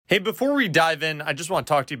Hey, before we dive in, I just want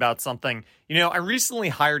to talk to you about something. I recently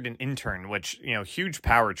hired an intern, which, huge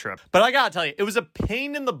power trip. But I gotta tell you, it was a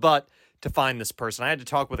pain in the butt to find this person. I had to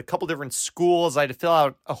talk with a couple different schools. I had to fill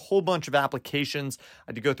out a whole bunch of applications. I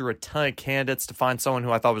had to go through a ton of candidates to find someone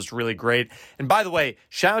who I thought was really great. And by the way,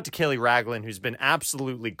 shout out to Kaylee Ragland, who's been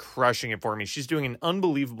absolutely crushing it for me. She's doing an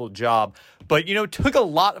unbelievable job. But, it took a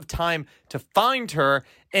lot of time to find her.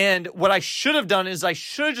 And what I should have done is I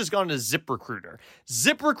should have just gone to ZipRecruiter.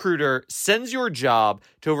 ZipRecruiter sends your job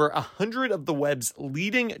to over 100 of the web's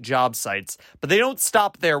leading job sites, but they don't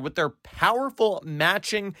stop there with their powerful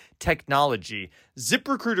matching technology.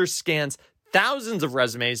 ZipRecruiter scans thousands of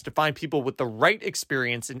resumes to find people with the right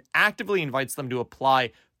experience and actively invites them to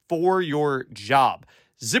apply for your job.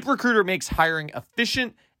 ZipRecruiter makes hiring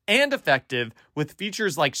efficient and effective with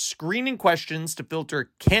features like screening questions to filter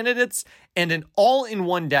candidates and an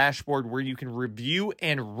all-in-one dashboard where you can review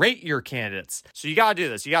and rate your candidates. So you got to do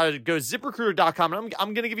this. You got to go to ZipRecruiter.com, and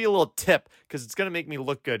I'm going to give you a little tip because it's going to make me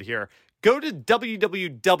look good here. Go to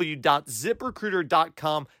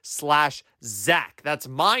www.ziprecruiter.com/Zach. That's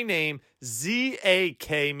my name,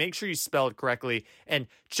 Z-A-K. Make sure you spell it correctly and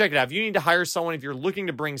check it out. If you need to hire someone, if you're looking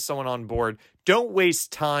to bring someone on board, don't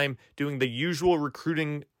waste time doing the usual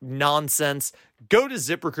recruiting nonsense. Go to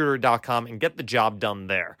ZipRecruiter.com and get the job done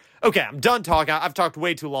there. Okay, I'm done talking. I've talked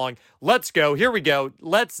way too long. Let's go. Here we go.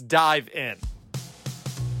 Let's dive in.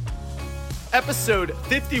 Episode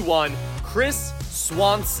 51, Chris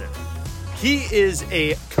Swanson. He is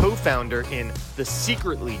a co-founder in the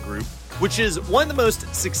Secretly Group, which is one of the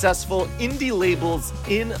most successful indie labels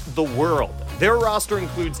in the world. Their roster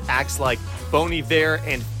includes acts like Bon Iver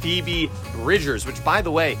and Phoebe Bridgers, which, by the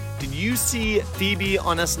way, did you see Phoebe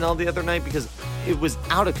on SNL the other night? Because it was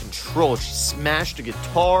out of control. She smashed a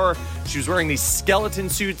guitar. She was wearing these skeleton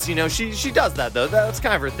suits. She does that, though. That's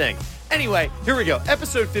kind of her thing. Anyway, here we go.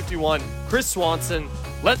 Episode 51, Chris Swanson.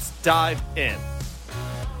 Let's dive in.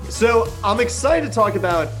 So I'm excited to talk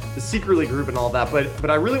about the Secretly Group and all that, but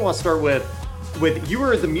I really want to start with you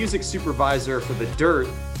were the music supervisor for The Dirt,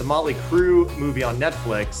 the Motley Crue movie on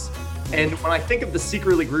Netflix. And when I think of the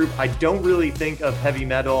Secretly Group, I don't really think of heavy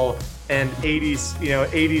metal and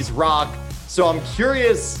 80s rock. So I'm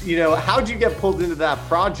curious, how'd you get pulled into that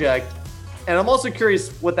project? And I'm also curious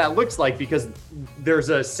what that looks like because there's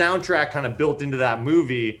a soundtrack kind of built into that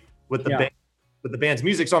movie with the band. With the band's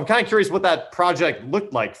music. So I'm kind of curious what that project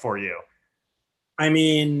looked like for you. I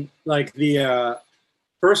mean, like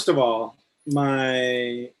first of all,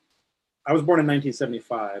 I was born in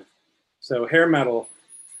 1975. So hair metal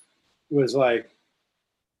was like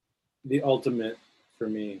the ultimate for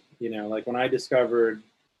me, like when I discovered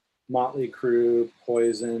Motley Crue,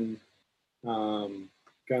 Poison,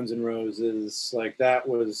 Guns N' Roses, like that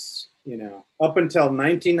was, up until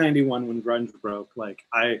 1991 when grunge broke,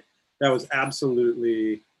 that was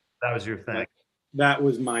absolutely... That was your thing. That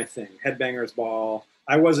was my thing. Headbangers Ball.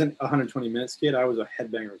 I wasn't a 120 Minutes kid. I was a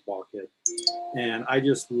Headbangers Ball kid. And I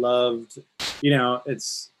just loved, I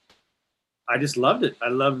just loved it. I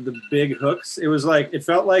loved the big hooks. It was like, it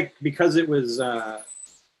felt like, because it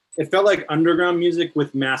felt like underground music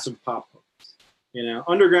with massive pop hooks.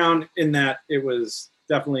 Underground in that it was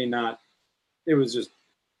definitely not, it was just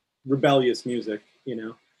rebellious music,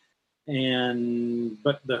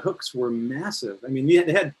 but the hooks were massive. I mean,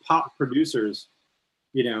 they had pop producers,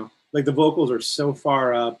 like the vocals are so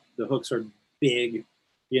far up, the hooks are big,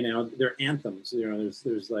 they're anthems.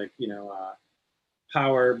 There's like,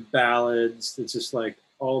 power ballads. It's just like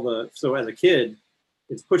so as a kid,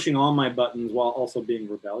 it's pushing all my buttons while also being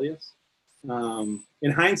rebellious. In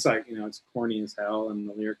hindsight, it's corny as hell, and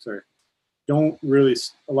the lyrics a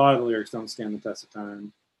lot of the lyrics don't stand the test of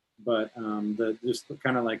time. But just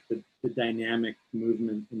kind of like the dynamic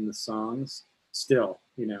movement in the songs still,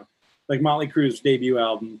 like Motley Crue's debut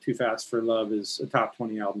album, Too Fast for Love, is a top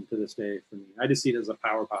 20 album to this day for me. I just see it as a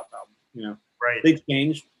power pop album, Right. They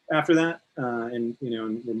changed after that, and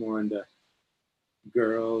we're more into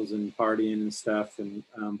girls and partying and stuff. And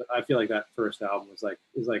but I feel like that first album is like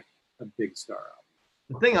a big star album.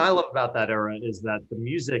 The thing I love about that era is that the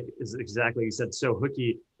music is exactly, you said, so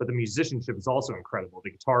hooky, but the musicianship is also incredible.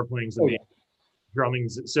 The guitar playing's amazing,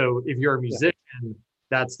 drumming's. So if you're a musician,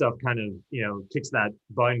 that stuff kind of, kicks that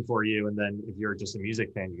button for you. And then if you're just a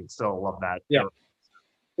music fan, you can still love that. Yeah.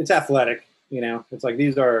 It's athletic, it's like,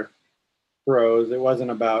 these are pros. It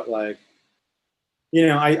wasn't about like,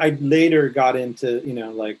 I later got into,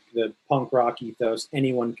 like the punk rock ethos.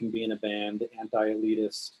 Anyone can be in a band,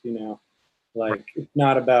 anti-elitist, like it's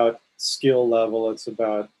not about skill level. It's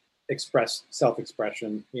about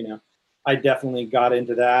self-expression. I definitely got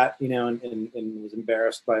into that, and was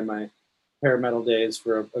embarrassed by my hair metal days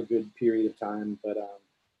for a good period of time. But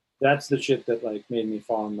that's the shit that like made me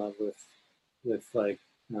fall in love with like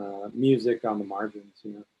music on the margins,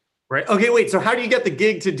 you know. Right. Okay, wait. So how do you get the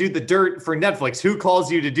gig to do the dirt for Netflix? Who calls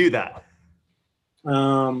you to do that?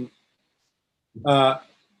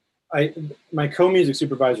 My co-music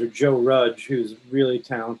supervisor, Joe Rudge, who's really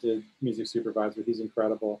talented music supervisor, he's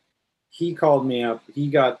incredible. He called me up. He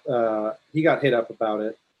got hit up about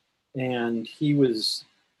it, and he was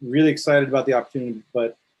really excited about the opportunity,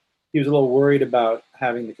 but he was a little worried about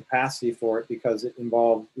having the capacity for it because it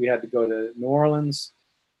involved, we had to go to New Orleans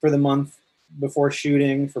for the month before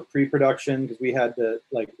shooting for pre-production, because we had to,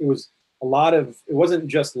 like, it wasn't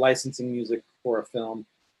just licensing music for a film.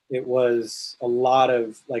 It was a lot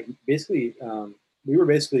of, like, basically, we were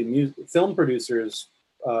basically film producers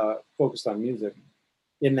focused on music,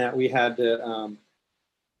 in that we had to,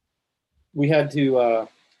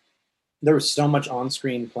 there was so much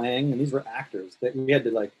on-screen playing, and these were actors that we had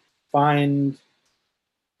to like find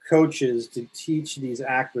coaches to teach these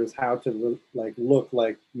actors how to look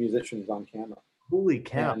like musicians on camera. Holy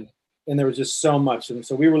cow. And there was just so much. And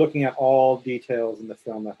so we were looking at all details in the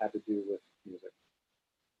film that had to do with music.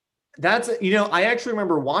 That's, I actually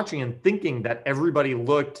remember watching and thinking that everything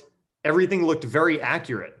looked very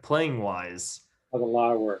accurate playing wise. That was a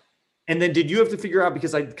lot of work. And then did you have to figure out,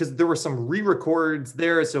 because there were some re-records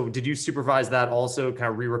there, so did you supervise that also,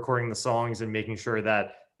 kind of re-recording the songs and making sure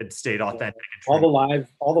that it stayed authentic? All the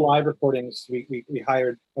live recordings, we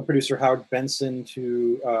hired a producer, Howard Benson,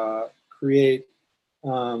 to create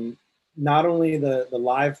not only the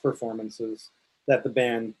live performances that the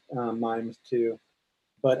band mimed to,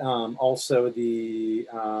 but also the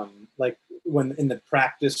like when in the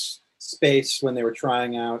practice space when they were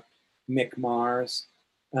trying out Mick Mars,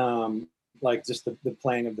 like just the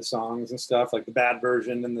playing of the songs and stuff, like the bad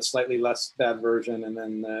version and the slightly less bad version, and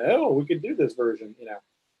then we could do this version,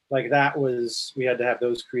 like that was, we had to have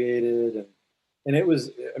those created, and it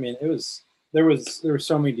was, I mean, there were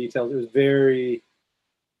so many details.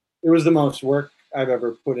 It was the most work I've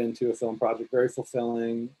ever put into a film project. Very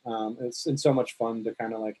fulfilling. It's so much fun to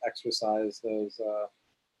kind of like exercise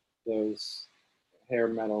those hair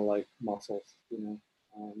metal like muscles,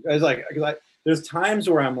 there's times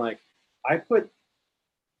where I'm like, I put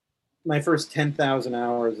my first 10,000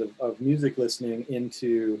 hours of music listening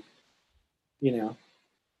into,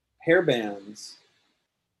 hair bands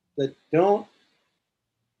that don't,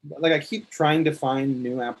 like, I keep trying to find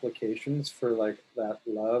new applications for like that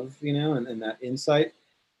love, and that insight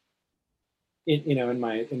in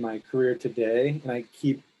my career today. And I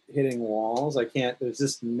keep hitting walls. There's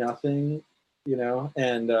just nothing,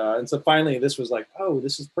 and so finally this was like, oh,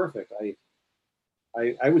 this is perfect.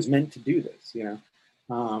 I was meant to do this, and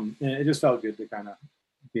it just felt good to kind of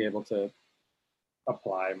be able to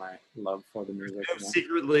apply my love for the music.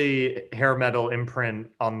 Secretly hair metal imprint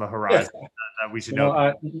on the horizon that we should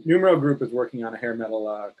know. Numero Group is working on a hair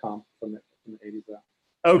metal comp from the 80s.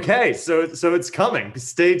 Okay, so it's coming.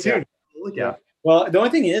 Stay tuned. Yeah. Well, the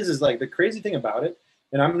only thing is like the crazy thing about it,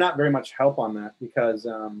 and I'm not very much help on that because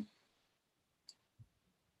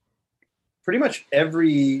pretty much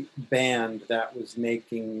every band that was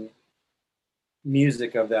making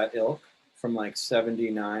music of that ilk from like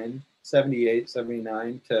 78,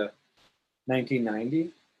 79 to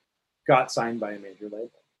 1990 got signed by a major label.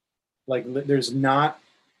 Like there's not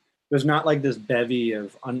like this bevy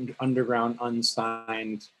of underground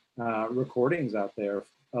unsigned recordings out there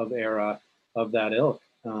of era of that ilk.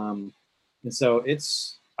 And so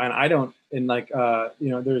there's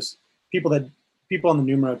people on the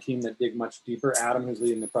Numero team that dig much deeper. Adam, who's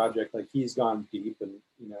leading the project, like he's gone deep and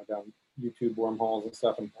down YouTube wormholes and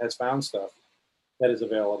stuff, and has found stuff that is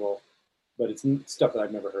available, but it's stuff that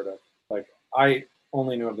I've never heard of. Like I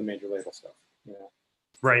only know of the major label stuff.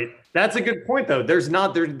 Right. That's a good point, though. There's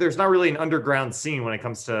not really an underground scene when it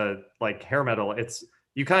comes to like hair metal. It's,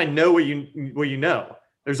 you kind of know what you know.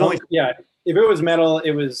 There's only If it was metal,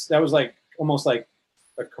 that was like almost like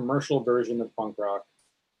a commercial version of punk rock.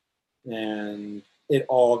 And it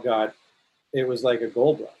was like a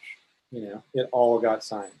gold rush, it all got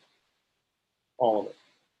signed, all of it.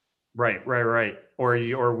 Right. Or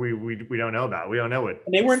we don't know about it. We don't know it.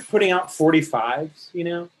 And they weren't putting out 45s,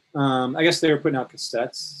 I guess they were putting out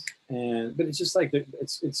cassettes, but it's just like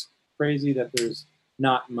it's crazy that there's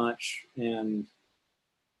not much, and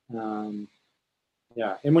and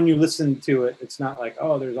when you listen to it, it's not like,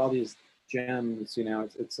 oh, there's all these gems,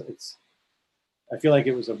 it's I feel like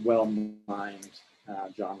it was a well-mined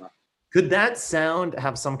genre. Could that sound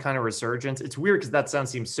have some kind of resurgence? It's weird because that sound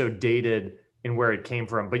seems so dated in where it came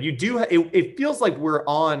from, but you do. It feels like we're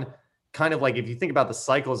on kind of like, if you think about the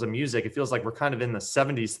cycles of music, it feels like we're kind of in the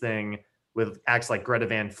 70s thing with acts like Greta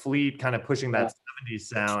Van Fleet kind of pushing that 70s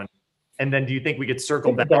sound. And then do you think we could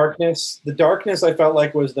circle back? The darkness I felt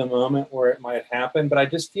like was the moment where it might happen, but I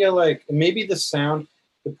just feel like maybe the sound,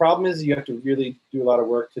 the problem is you have to really do a lot of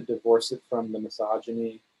work to divorce it from the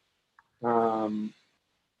misogyny. And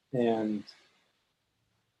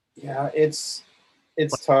yeah, it's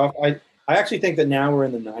tough. I actually think that now we're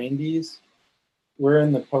in the 90s. We're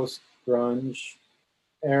in the post-grunge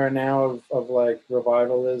era now of like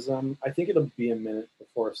revivalism. I think it'll be a minute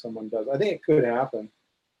before someone does. I think it could happen.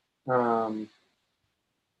 But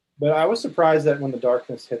I was surprised that when the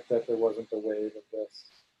darkness hit that there wasn't a wave of this,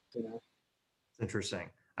 you know. It's interesting.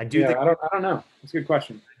 I do think I don't know. It's a good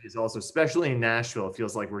question. It's also, especially in Nashville, it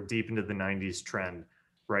feels like we're deep into the 90s trend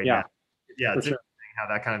right now. Yeah, it's interesting how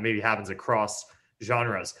that kind of maybe happens across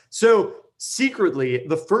genres. So secretly,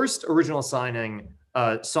 the first original signing,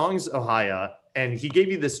 Songs Ohio, and he gave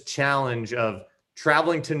you this challenge of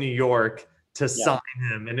traveling to New York to sign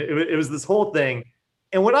him. And it was this whole thing.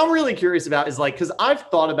 And what I'm really curious about is like, because I've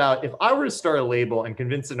thought about if I were to start a label and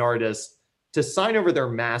convince an artist to sign over their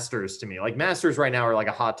masters to me, like masters right now are like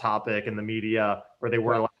a hot topic in the media, or they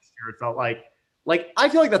were last year. It felt like I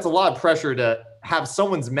feel like that's a lot of pressure to have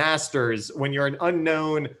someone's masters when you're an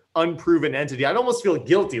unknown, unproven entity. I'd almost feel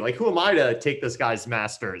guilty. Like, who am I to take this guy's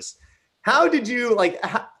masters? How did you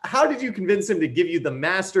how did you convince him to give you the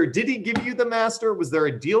master? Did he give you the master? Was there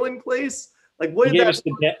a deal in place? Like, what did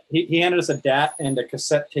he handed us a DAT and a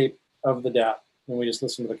cassette tape of the DAT, and we just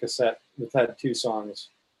listened to the cassette. It had 2 songs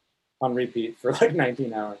on repeat for like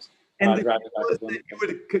 19 hours. And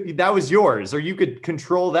that was yours, or you could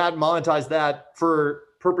control that, monetize that for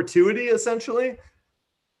perpetuity, essentially.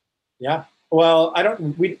 Yeah. Well,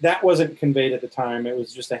 that wasn't conveyed at the time. It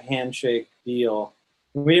was just a handshake deal.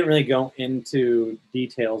 We didn't really go into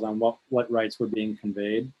details on what rights were being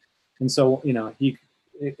conveyed, and so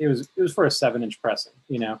it was for a 7-inch pressing.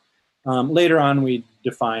 Later on we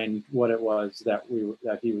defined what it was that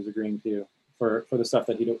he was agreeing to for the stuff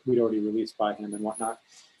that we'd already released by him and whatnot.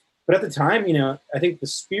 But at the time, I think the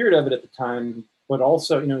spirit of it at the time, but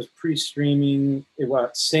also, it was pre-streaming.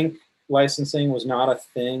 Sync licensing was not a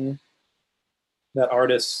thing. That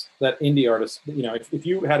indie artists, if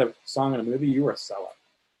you had a song in a movie, you were a sellout,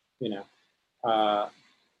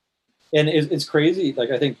 and it's crazy.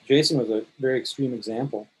 Like, I think Jason was a very extreme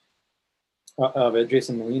example of it.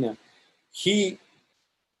 Jason Molina, he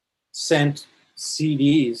sent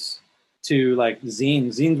CDs to like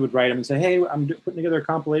zines. Zines would write him and say, "Hey, I'm putting together a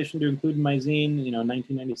compilation to include in my zine,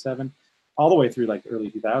 1997, all the way through like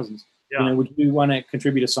early 2000s. Yeah. Would you want to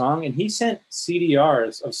contribute a song?" And he sent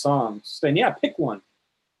CDRs of songs saying, "Yeah, pick one."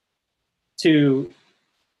 To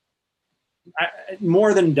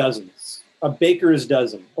more than dozens, a baker's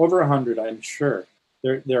dozen, over 100, I'm sure.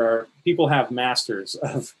 There are people have masters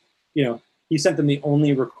of, he sent them the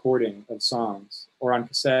only recording of songs or on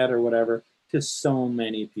cassette or whatever to so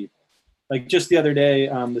many people. Like just the other day,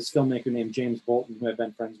 this filmmaker named James Bolton, who I've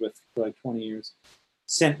been friends with for like 20 years,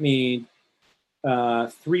 sent me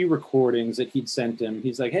 3 recordings that he'd sent him.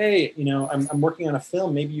 He's like, "Hey, I'm working on a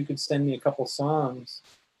film. Maybe you could send me a couple songs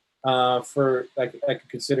for I could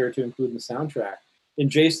consider to include in the soundtrack." And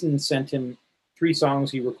Jason sent him 3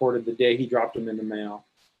 songs he recorded the day he dropped them in the mail,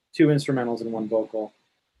 2 instrumentals and 1 vocal,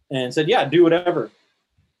 and said, "Yeah, do whatever."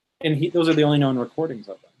 And those are the only known recordings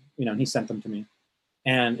of them. And he sent them to me.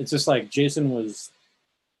 And it's just like Jason was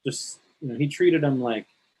just, he treated them like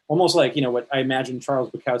almost like, what I imagine Charles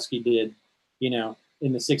Bukowski did, in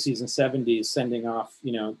the 60s and 70s, sending off,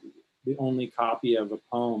 the only copy of a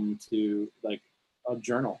poem to like a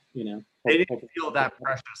journal, They didn't feel that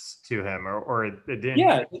precious to him, or it didn't.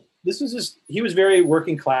 Yeah, this was just, he was very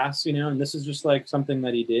working class, and this is just like something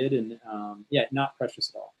that he did, and not precious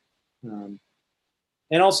at all.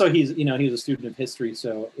 And also he's, he was a student of history,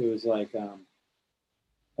 so it was like,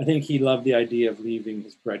 I think he loved the idea of leaving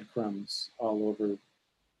his breadcrumbs all over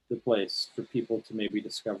the place for people to maybe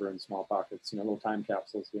discover in small pockets, little time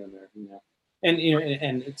capsules here and there, and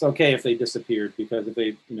and it's okay if they disappeared, because if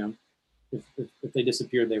they, if they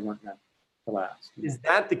disappeared, they weren't meant to last. Is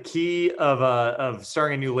that the key of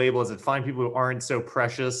starting a new label? Is it find people who aren't so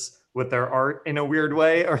precious with their art in a weird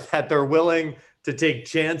way, or that they're willing to take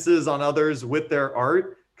chances on others with their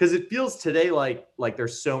art? Because it feels today like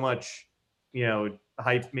there's so much,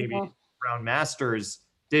 hype maybe around masters.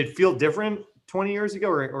 Did it feel different 20 years ago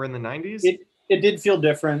or in the 90s? It did feel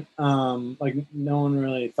different. Like no one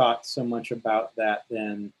really thought so much about that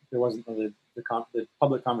then. There wasn't really the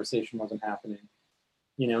public conversation wasn't happening.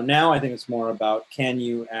 Now I think it's more about, can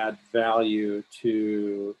you add value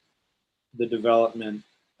to the development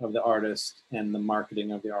the artist and the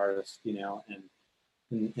marketing of the artist, you know, and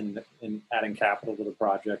adding capital to the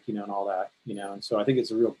project, you know, and all that, you know. And so I think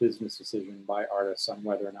it's a real business decision by artists on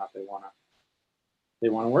whether or not they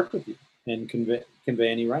want to work with you and convey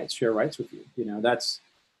any rights, share rights with you. You know, that's,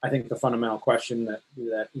 I think, the fundamental question that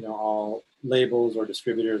you know, all labels or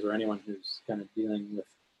distributors or anyone who's kind of dealing with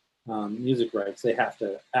music rights, they have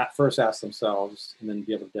to at first ask themselves and then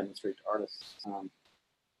be able to demonstrate to artists.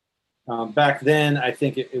 Back then, I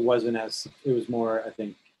think it wasn't as, it was more, I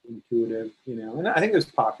think, intuitive, you know. And I think there's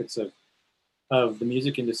pockets of the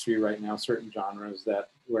music industry right now, certain genres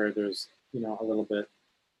where there's, you know, a little bit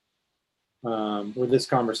where this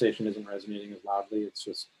conversation isn't resonating as loudly. It's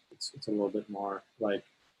just it's a little bit more like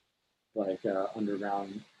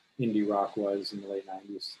underground indie rock was in the late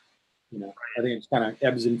 90s. You know, I think it's kind of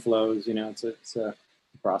ebbs and flows. You know, it's a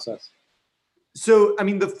process. So, I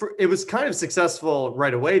mean, it was kind of successful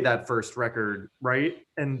right away, that first record, right?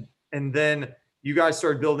 And then you guys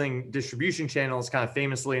started building distribution channels, kind of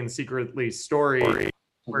famously in the Secretly story,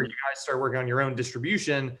 where you guys started working on your own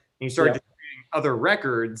distribution and you started distributing other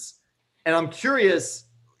records. And I'm curious,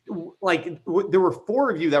 like, there were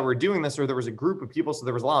 4 of you that were doing this, or there was a group of people, so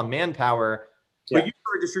there was a lot of manpower, but you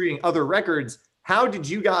started distributing other records. How did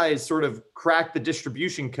you guys sort of crack the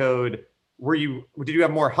distribution code? Did you have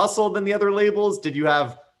more hustle than the other labels? Did you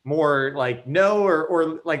have more like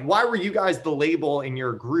or like, why were you guys the label in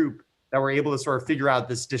your group that were able to sort of figure out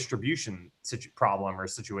this distribution problem or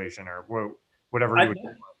situation or whatever you would call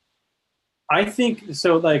it? I think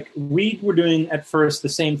so. Like, we were doing at first the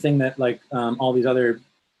same thing that like all these other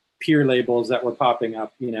peer labels that were popping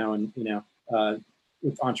up, you know, and you know,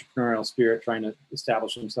 with entrepreneurial spirit trying to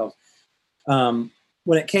establish themselves.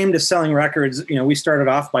 When it came to selling records, you know, we started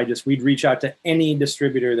off by we'd reach out to any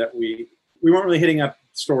distributor that we weren't really hitting up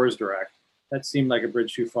stores direct. That seemed like a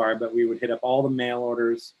bridge too far, but we would hit up all the mail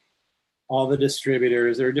orders, all the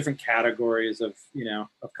distributors. There are different categories of, you know,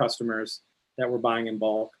 of customers that were buying in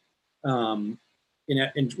bulk. You know,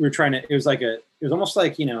 and we were trying to, it was almost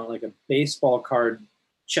like, you know, like a baseball card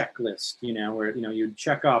checklist, you know, where, you know, you'd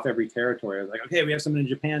check off every territory. I was like, okay, we have someone in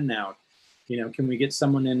Japan now. You know, can we get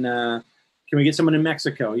someone in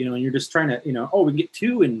Mexico? You know, and you're just trying to, you know, we can get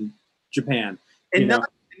 2 in Japan. And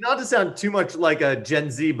not to sound too much like a Gen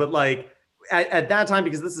Z, but like at that time,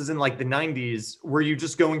 because this is in like the 90s, were you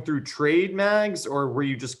just going through trade mags, or were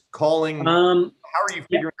you just calling? How are you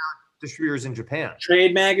figuring out distributors in Japan?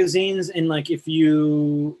 Trade magazines, and like if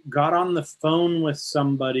you got on the phone with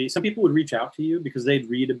somebody, some people would reach out to you because they'd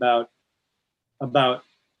read about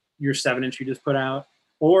your 7-inch you just put out,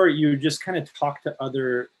 or you just kind of talk to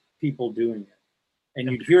other people doing it, and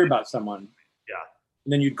you'd hear about someone,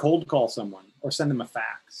 and then you'd cold call someone or send them a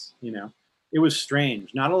fax. You know, it was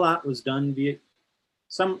strange. Not a lot was done via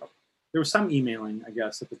there was some emailing, I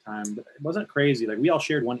guess, at the time, but it wasn't crazy. Like, we all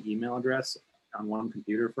shared one email address on one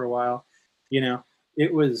computer for a while. You know,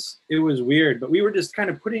 it was weird, but we were just kind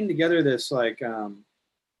of putting together this like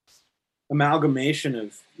amalgamation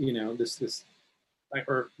of, you know, this like,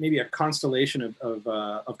 or maybe a constellation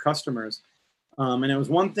of customers. And it was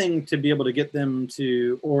one thing to be able to get them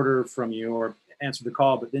to order from you or answer the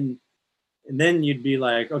call, but then you'd be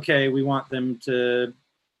like, okay, we want them to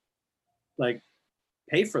like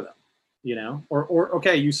pay for them, you know, or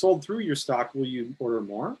okay, you sold through your stock. Will you order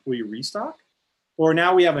more? Will you restock? Or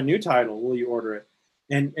now we have a new title. Will you order it?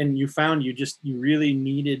 And you found you really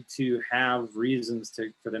needed to have reasons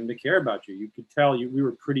for them to care about you. You could tell we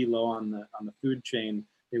were pretty low on the food chain.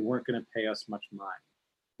 They weren't going to pay us much mind,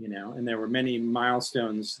 you know, and there were many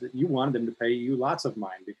milestones that you wanted them to pay you lots of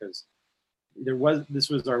mind, because this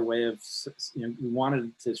was our way of, you know, we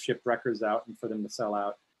wanted to ship records out and for them to sell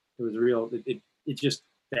out. It was it just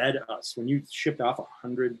fed us. When you shipped off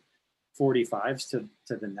 145s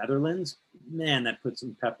to the Netherlands, man, that put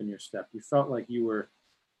some pep in your step. You felt like you were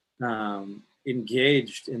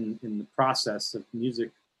engaged in the process of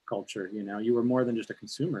music culture. You know, you were more than just a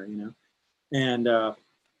consumer, you know.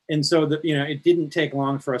 And so you know, it didn't take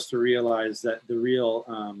long for us to realize that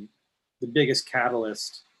the biggest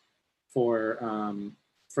catalyst for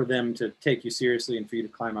them to take you seriously and for you to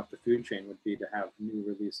climb up the food chain would be to have new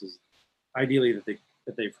releases, ideally that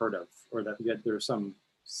they've heard of, or that there are some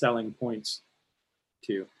selling points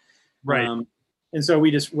to. Right. And so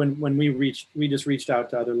we just we reached out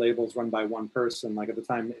to other labels run by one person. Like at the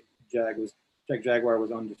time, Jagjaguwar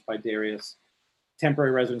was owned just by Darius.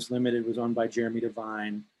 Temporary Residence Limited was owned by Jeremy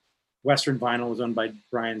Devine. Western Vinyl was owned by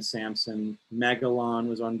Brian Sampson. Megalon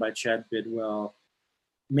was owned by Chad Bidwell.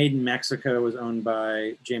 Made in Mexico was owned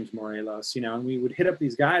by James Morelos. You know, and we would hit up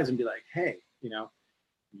these guys and be like, hey, you know,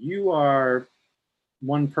 you are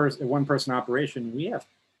one person operation. We have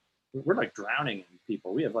we're like drowning in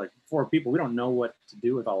people. We have like 4 people. We don't know what to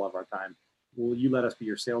do with all of our time. Will you let us be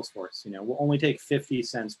your sales force? You know, we'll only take 50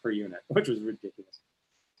 cents per unit, which was ridiculous.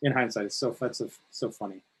 In hindsight, that's so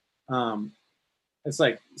funny. It's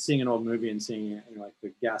like seeing an old movie and seeing, you know, like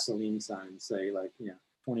the gasoline sign say like,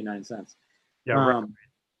 29 cents. Yeah. Right.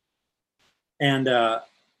 And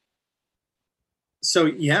so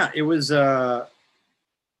yeah, it was.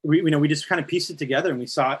 We just kind of pieced it together and we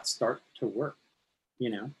saw it start to work. You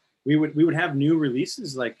know, we would have new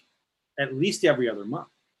releases like at least every other month,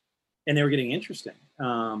 and they were getting interesting.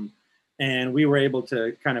 And we were able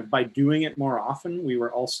to kind of, by doing it more often, we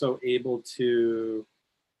were also able to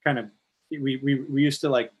kind of, we used to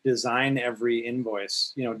like design every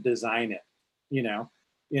invoice, design it,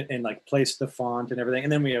 and like place the font and everything.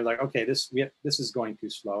 And then we were like, okay, this is going too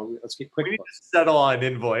slow. Let's get quick. We need to settle on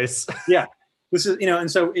invoice. Yeah. This is, and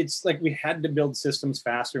so it's like we had to build systems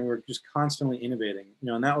faster, and we're just constantly innovating,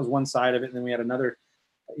 and that was one side of it. And then we had another,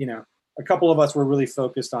 a couple of us were really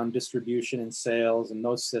focused on distribution and sales and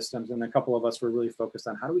those systems. And a couple of us were really focused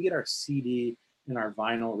on how do we get our CD and our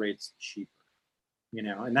vinyl rates cheaper,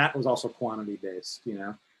 and that was also quantity based,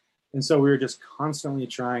 And so we were just constantly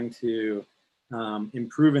trying to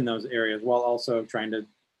improve in those areas while also trying to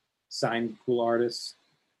sign cool artists,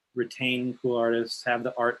 retain cool artists, have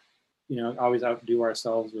the art, always outdo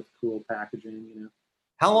ourselves with cool packaging,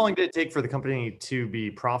 How long did it take for the company to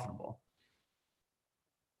be profitable?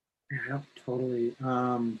 Yeah, totally.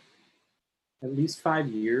 At least 5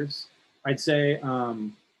 years. I'd say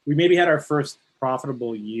we maybe had our first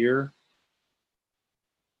profitable year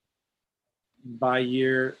by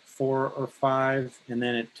year 4 or 5, and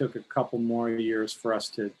then it took a couple more years for us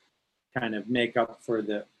to kind of make up for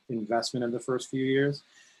the investment of the first few years.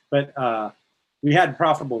 But we had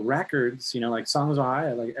profitable records, like Songs of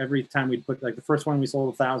High. Like every time we'd put, like the first one we sold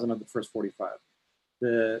 1,000 of the first 45.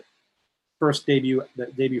 The first debut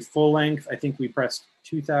full length, I think we pressed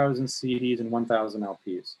 2,000 CDs and 1,000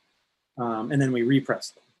 LPs, and then we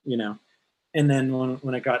repressed them, And then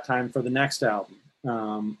when it got time for the next album,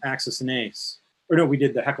 Axis and Ace, or no, we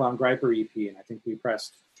did the Heckler and Griper EP, and I think we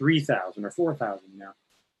pressed 3,000 or 4,000 now.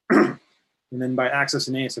 And then by Axis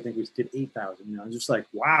and Ace, I think we did 8,000. It's just like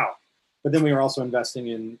wow. But then we were also investing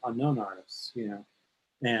in unknown artists,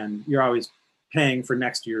 and you're always paying for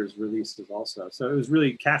next year's releases also. So it was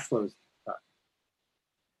really cash flows.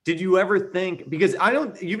 Did you ever think, because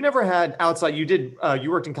you've never had outside,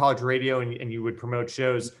 you worked in college radio and you would promote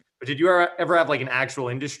shows, but did you ever have like an actual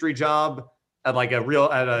industry job at like a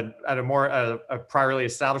priorly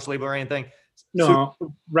established label or anything? No,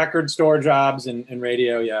 record store jobs and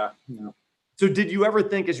radio. Yeah. No. So did you ever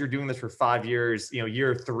think as you're doing this for 5 years,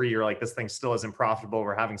 year 3, you're like, this thing still isn't profitable,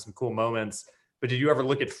 we're having some cool moments, but did you ever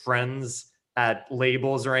look at friends at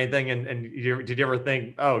labels or anything? And did you ever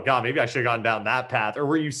think, oh God, maybe I should have gone down that path? Or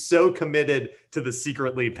were you so committed to the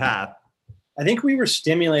secretly path? I think we were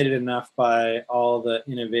stimulated enough by all the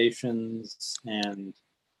innovations and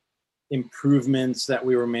improvements that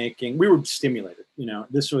we were making. We were stimulated,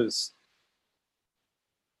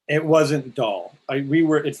 it wasn't dull.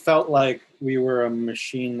 It felt like we were a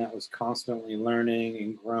machine that was constantly learning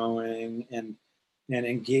and growing and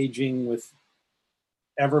engaging with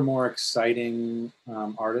ever more exciting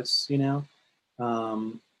artists, and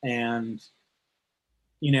then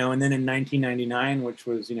in 1999, which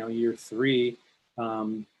was year 3,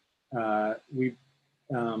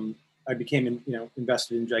 I became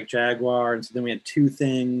invested in Jagjaguwar, and so then we had 2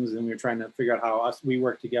 things, and we were trying to figure out how we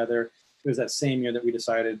work together. It was that same year that we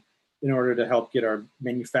decided, in order to help get our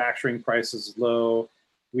manufacturing prices low,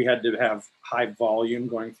 we had to have high volume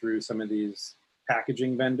going through some of these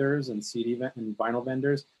packaging vendors and CD and vinyl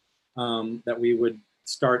vendors, that we would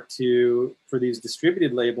start to, for these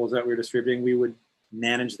distributed labels that we were distributing, we would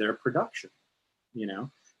manage their production,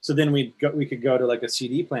 So then we could go to like a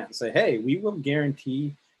CD plant and say, hey, we will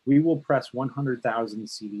guarantee we will press 100,000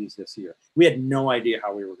 CDs this year. We had no idea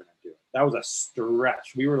how we were going to do it. That was a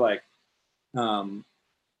stretch. We were like,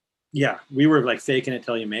 we were like faking it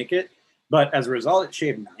till you make it. But as a result, it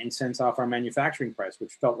shaved 9 cents off our manufacturing price,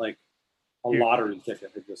 which felt like a lottery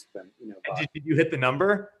ticket had just been, Did you hit the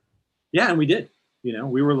number? Yeah, and we did.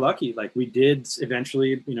 We were lucky. Like we did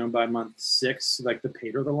eventually, by month 6, like the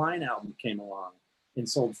Pater the Line album came along and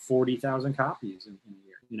sold 40,000 copies in a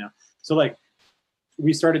year. So like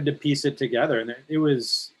we started to piece it together, and it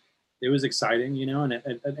was exciting, and I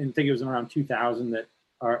think it was around 2000 that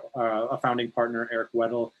a founding partner, Eric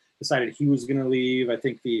Weddle, decided he was going to leave. I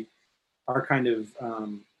think our kind of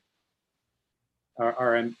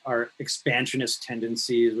our expansionist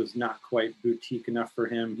tendencies was not quite boutique enough for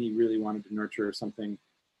him. He really wanted to nurture something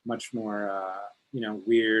much more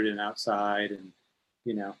weird and outside, and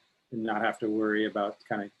and not have to worry about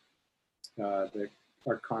kind of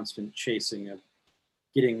our constant chasing of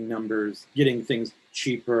getting numbers, getting things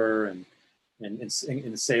cheaper, and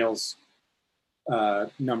sales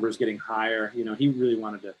numbers getting higher. He really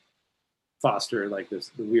wanted to foster like the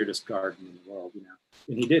weirdest garden in the world,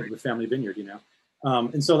 and he did with Family Vineyard,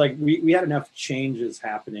 and so like we had enough changes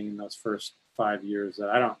happening in those first 5 years that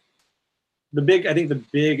I think the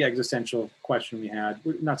big existential question we had,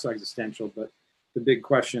 not so existential, but the big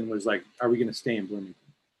question was like, are we going to stay in Bloomington?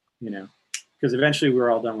 Because eventually we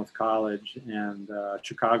were all done with college, and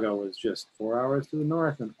Chicago was just 4 hours to the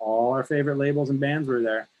north, and all our favorite labels and bands were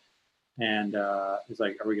there. And it's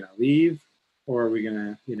like, are we going to leave, or are we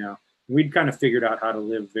going to, we'd kind of figured out how to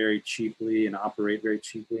live very cheaply and operate very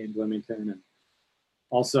cheaply in Bloomington. And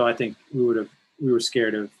also, I think we were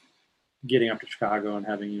scared of getting up to Chicago and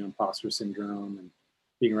having, imposter syndrome and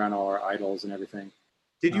being around all our idols and everything.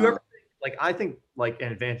 Did you ever think, I think like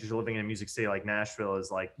an advantage of living in a music city like Nashville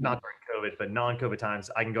is like, not during COVID, but non-COVID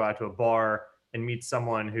times, I can go out to a bar and meet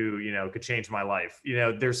someone who, could change my life.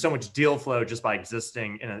 There's so much deal flow just by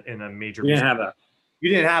existing in a major. You didn't have that. You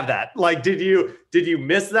didn't have that. Like, did you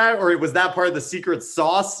miss that, or was that part of the secret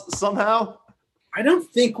sauce somehow? I don't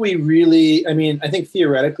think we really. I mean, I think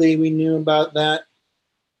theoretically we knew about that,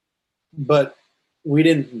 but we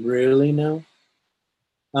didn't really know.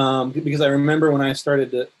 Because I remember when I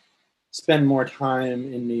started to spend more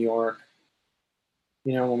time in New York,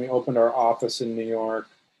 when we opened our office in New York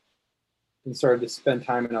and started to spend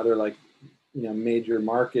time in other like, major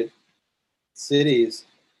market cities,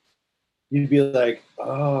 you'd be like,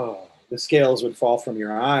 oh, the scales would fall from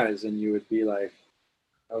your eyes, and you would be like,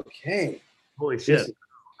 okay. Holy shit.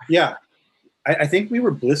 Yeah. I think we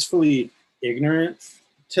were blissfully ignorant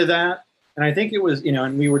to that. And I think it was,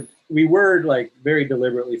 and we were like very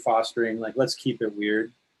deliberately fostering, like, let's keep it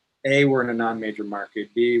weird. A, we're in a non-major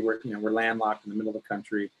market. B, we're landlocked in the middle of the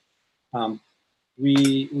country. But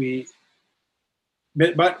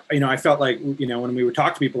I felt like, when we would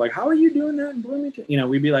talk to people like, how are you doing that in Bloomington?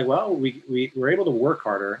 We'd be like, well, we were able to work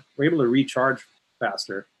harder. We're able to recharge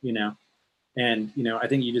faster, and, I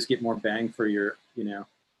think you just get more bang for your,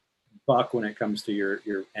 buck when it comes to your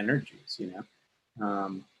energies, Yeah,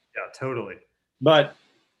 totally. But,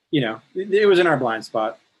 it was in our blind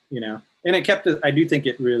spot, and it kept, I do think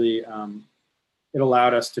it really, it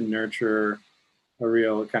allowed us to nurture a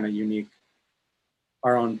real kind of unique,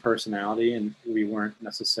 our own personality. And we weren't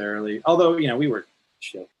necessarily, although, we were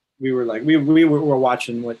chill. We were like, we were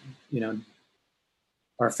watching what,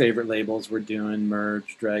 our favorite labels were doing,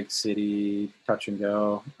 Merge, Drag City, Touch and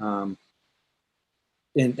Go. And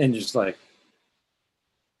just like,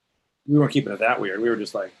 we weren't keeping it that weird. We were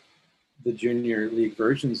just like the junior league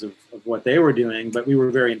versions of what they were doing, but we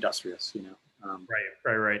were very industrious,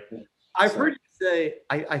 Right. I've heard you say,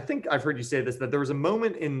 I think I've heard you say this, that there was a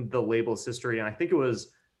moment in the label's history, and I think it was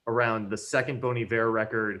around the second Bon Iver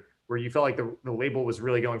record, where you felt like the label was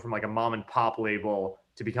really going from like a mom and pop label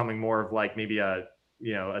to becoming more of like maybe a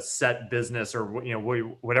set business, or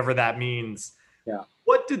whatever that means. Yeah.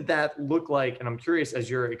 What did that look like? And I'm curious, as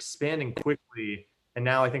you're expanding quickly, and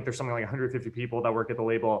now I think there's something like 150 people that work at the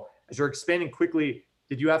label. As you're expanding quickly,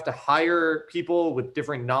 did you have to hire people with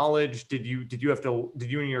different knowledge? Did you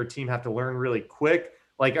and your team have to learn really quick?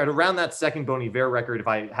 Like at around that second Bon Iver record, if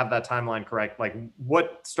I have that timeline correct, like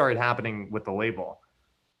what started happening with the label?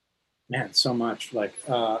 Man, so much. Like,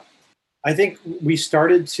 I think we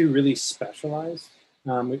started to really specialize.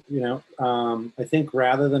 I think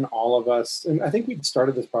rather than all of us, and I think we'd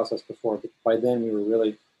started this process before, but by then we were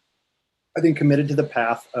really, I think, committed to the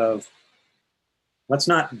path of, let's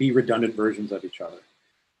not be redundant versions of each other.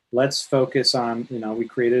 Let's focus on, we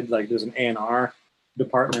created, like, there's an A&R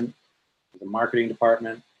department, there's a marketing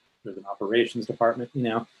department, there's an operations department,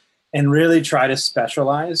 and really try to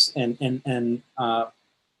specialize. And not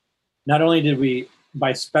only did we,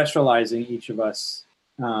 by specializing each of us,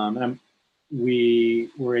 we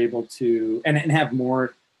were able to, and have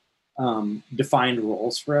more defined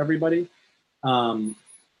roles for everybody. Part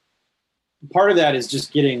of that is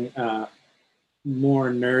just getting more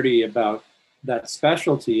nerdy about that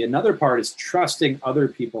specialty. Another part is trusting other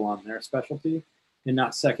people on their specialty and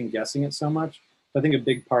not second guessing it so much. So I think a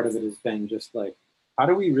big part of it has been just like, how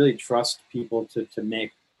do we really trust people to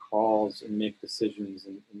make calls and make decisions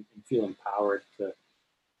and feel empowered to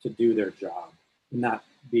do their job and not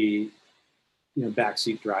be,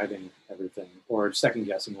 backseat driving everything or second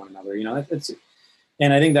guessing one another. And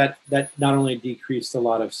I think that not only decreased a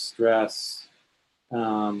lot of stress,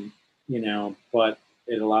 but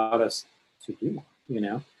it allowed us to do more,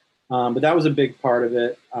 But that was a big part of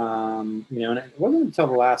it. And it wasn't until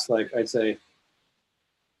the last, like, I'd say,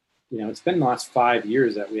 it's been the last 5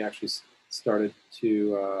 years that we actually started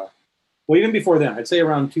to, well, even before then, I'd say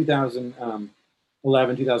around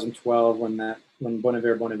 2011, 2012, when Bon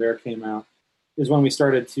Iver came out, is when we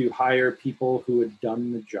started to hire people who had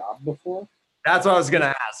done the job before. That's what I was going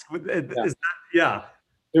to ask. Yeah.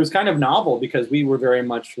 It was kind of novel because we were very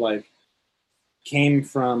much like, came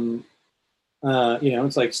from,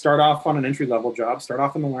 it's like start off on an entry level job, start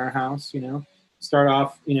off in the warehouse, start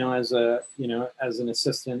off, as an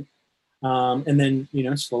assistant, and then,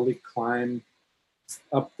 slowly climb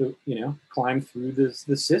up climb through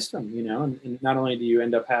the system, and not only do you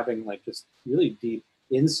end up having like just really deep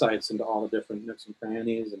insights into all the different nooks and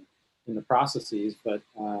crannies and in the processes, but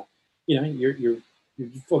your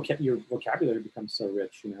vocabulary becomes so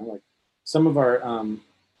rich, like some of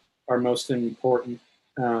our most important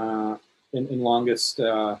and longest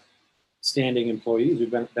standing employees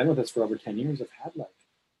who've been with us for over 10 years have had like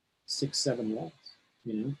 6-7 roles,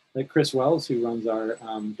 like Chris Wells, who runs our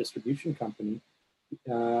distribution company.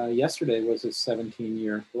 Yesterday was his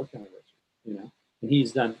 17-year work anniversary, and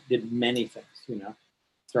he's did many things,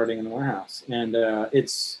 starting in the warehouse, and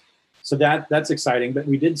so that's exciting. But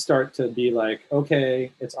we did start to be like,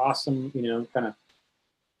 okay, it's awesome, kind of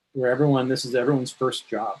where this is everyone's first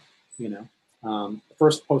job,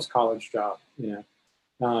 first post-college job,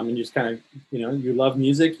 and just kind of, you love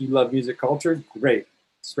music culture, great,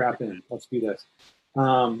 strap in, let's do this.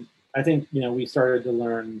 I think, we started to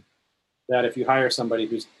learn that if you hire somebody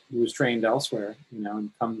who's trained elsewhere, and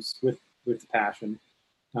comes with the passion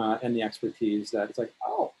and the expertise, that it's like,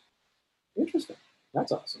 oh, interesting,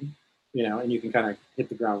 that's awesome, and you can kind of hit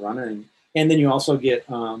the ground running. And then you also get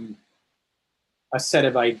a set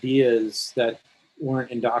of ideas that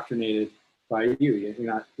weren't indoctrinated by you. You're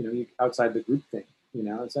not, outside the group thing.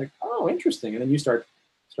 It's like, oh, interesting, and then you start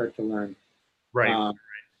to learn, right.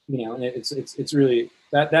 And it's really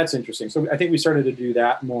that's interesting. So I think we started to do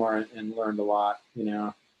that more and learned a lot.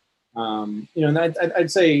 And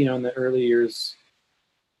I'd say, in the early years,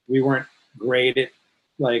 we weren't great at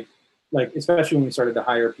like especially when we started to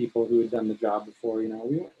hire people who had done the job before.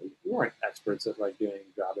 We weren't experts at like doing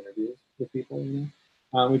job interviews with people.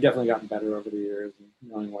 We've definitely gotten better over the years and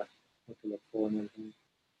knowing what to look for and everything.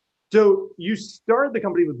 So you started the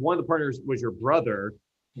company with one of the partners was your brother,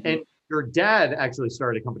 and your dad actually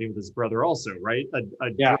started a company with his brother also, right? A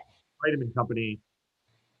vitamin company.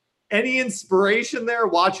 Any inspiration there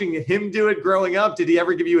watching him do it growing up? Did he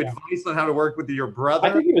ever give you advice on how to work with your brother?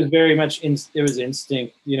 I think it was very much, it was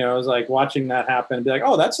instinct, it was like watching that happen and be like,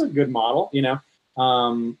 oh, that's a good model,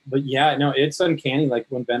 but yeah, no, it's uncanny. Like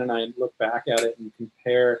when Ben and I look back at it and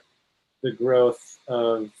compare the growth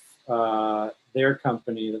of their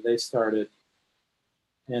company that they started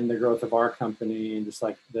and the growth of our company and just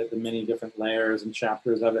like the many different layers and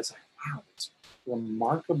chapters of it, it's like, wow, it's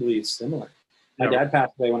remarkably similar. My dad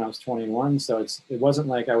passed away when I was 21, so it wasn't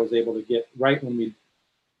like I was able to get right when we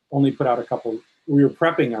only put out we were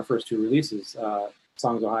prepping our first 2 releases,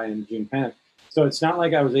 Songs of High and June Panic. So it's not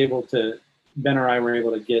like I was able to, Ben or I were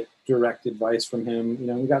able to get direct advice from him.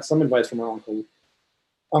 We got some advice from our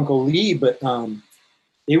Uncle Lee, but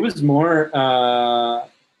it was more, I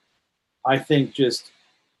think, just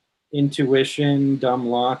intuition, dumb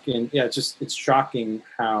luck, and it's shocking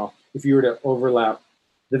how, if you were to overlap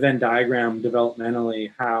the Venn diagram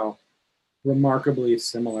developmentally, how remarkably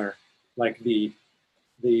similar like the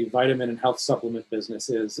vitamin and health supplement business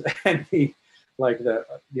is and the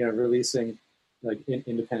releasing like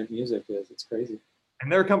independent music is. It's crazy. And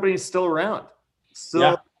their company is still around,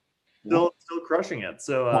 still crushing it.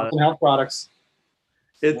 So health products.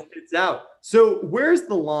 It's out. So where's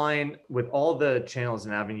the line with all the channels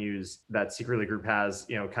and avenues that Secretly Group has,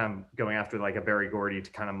 kind of going after like a Berry Gordy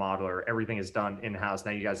to kind of modeler, everything is done in-house.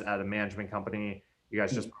 Now you guys add a management company, you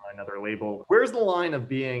guys just bought another label. Where's the line of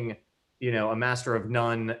being, a master of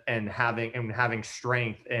none and having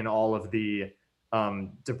strength in all of the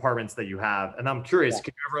departments that you have? And I'm curious,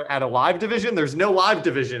 can you ever add a live division? There's no live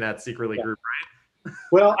division at Secretly Group, right?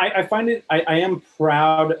 Well, I find it, I am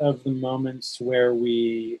proud of the moments where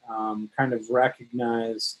we kind of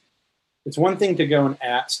recognize, it's one thing to go and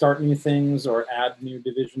start new things or add new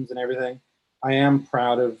divisions and everything. I am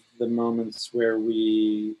proud of the moments where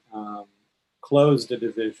we closed a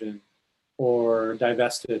division or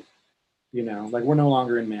divested, like we're no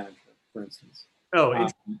longer in management, for instance. Oh,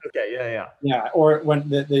 okay, yeah. Or when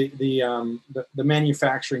the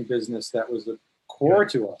manufacturing business that was the core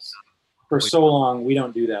to us for so long, we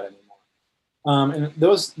don't do that anymore. And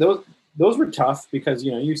those were tough because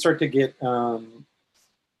you start to get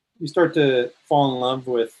you start to fall in love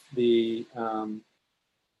with the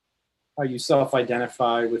how you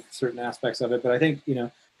self-identify with certain aspects of it. But I think,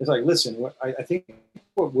 it's like, listen, I think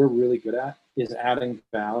what we're really good at is adding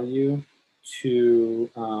value to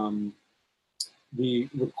the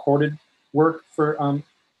recorded work for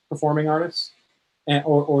performing artists and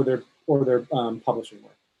or their publishing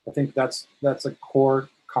work. I think that's a core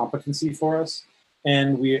competency for us,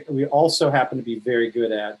 and we also happen to be very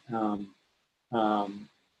good at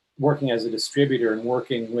working as a distributor and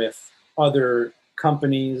working with other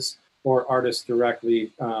companies or artists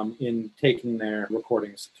directly in taking their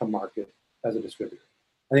recordings to market as a distributor.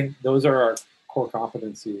 I think those are our core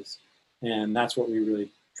competencies, and that's what we really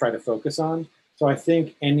try to focus on. So I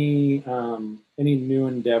think any new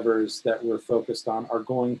endeavors that we're focused on are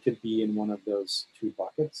going to be in one of those two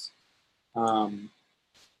buckets. And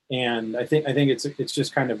I think it's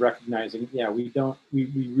just kind of recognizing, we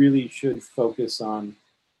really should focus on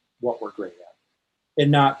what we're great at and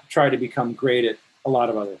not try to become great at a lot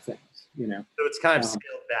of other things. So it's kind of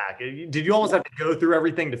scaled back. Did you almost have to go through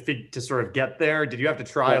everything to sort of get there? Did you have to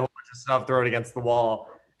try a whole bunch of stuff, throw it against the wall,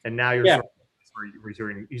 and now you're sort of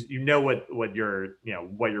what you're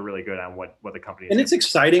really good at, and what the company is. And it's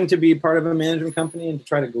exciting to be part of a management company and to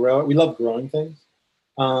try to grow it. We love growing things,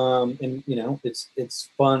 and it's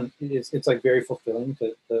fun. It's like very fulfilling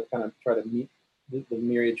to kind of try to meet the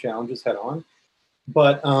myriad challenges head on.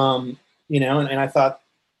 But and I thought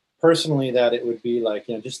personally that it would be like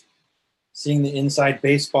just seeing the inside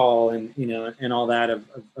baseball and and all that of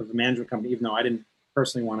a management company, even though I didn't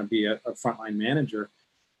personally want to be a frontline manager,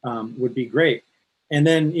 would be great. And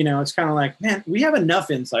then it's kind of like, man, we have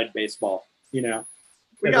enough inside baseball, we got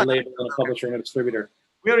a label and a publisher and a distributor.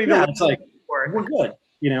 We don't even it's like we're good.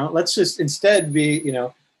 Let's just instead be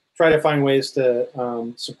try to find ways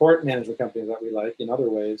to support management companies that we like in other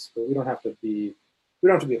ways, but we don't have to be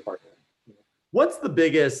a partner. What's the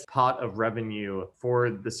biggest pot of revenue for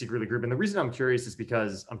the Secretly Group? And the reason I'm curious is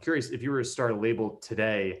because I'm curious, if you were to start a label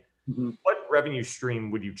today, what revenue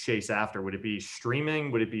stream would you chase after? Would it be streaming?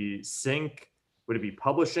 Would it be sync? Would it be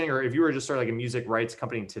publishing? Or if you were to start like a music rights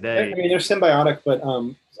company today? I mean, they're symbiotic, but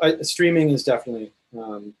streaming is definitely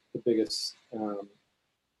the biggest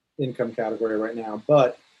income category right now.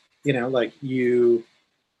 But,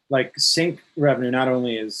 like sync revenue not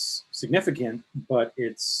only is significant, but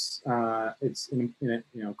it's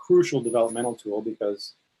crucial developmental tool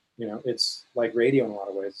because it's like radio in a lot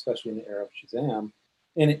of ways, especially in the era of Shazam,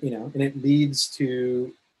 and it leads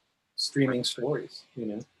to streaming stories.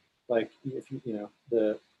 Like if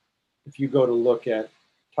you go to look at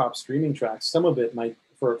top streaming tracks, some of it might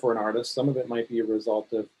for an artist, some of it might be a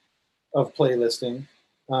result of playlisting,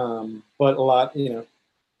 but a lot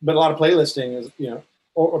of playlisting is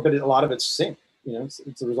but a lot of it's sync.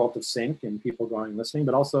 It's a result of sync and people going and listening,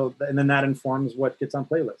 but also, and then that informs what gets on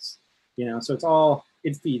playlists. So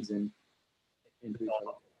it feeds in.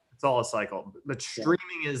 It's all a cycle. But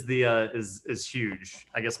streaming is is huge.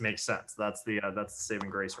 I guess makes sense. That's the saving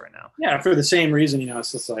grace right now. Yeah, for the same reason,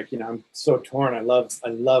 it's just like I'm so torn. I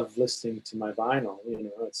love listening to my vinyl.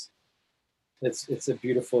 It's a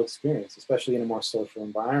beautiful experience, especially in a more social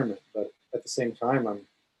environment. But at the same time,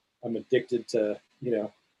 I'm addicted to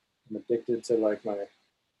like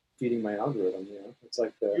feeding my algorithm. It's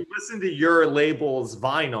like you listen to your label's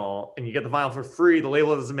vinyl and you get the vinyl for free. The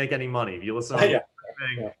label doesn't make any money. If you listen to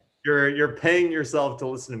anything, you're paying yourself to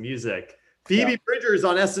listen to music. Phoebe Bridgers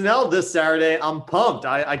on SNL this Saturday. I'm pumped.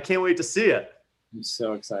 I can't wait to see it. I'm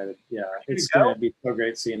so excited. Yeah, it's gonna be so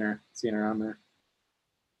great seeing her on there.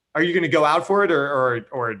 Are you gonna go out for it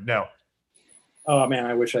or no? Oh man,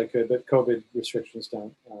 I wish I could, but COVID restrictions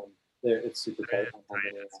don't. It's super tight.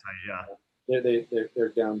 It's tight. They're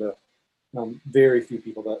down to very few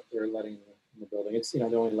people that they're letting in the building. It's the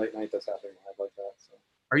only late night that's happening live like that. So.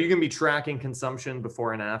 Are you going to be tracking consumption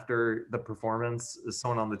before and after the performance? Is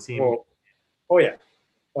someone on the team? Oh yeah.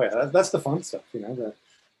 That's the fun stuff. The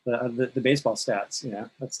baseball stats.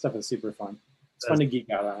 That stuff is super fun. It's fun to geek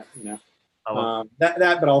out on it.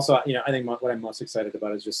 That, but also I think what I'm most excited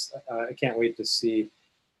about is just I can't wait to see.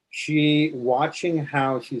 Watching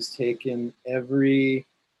how she's taken every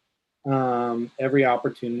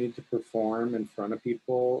opportunity to perform in front of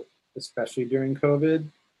people, especially during COVID,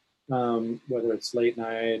 whether it's late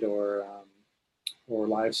night or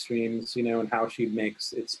live streams, and how she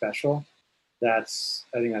makes it special. I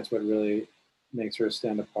think that's what really makes her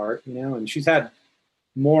stand apart, and she's had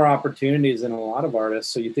more opportunities than a lot of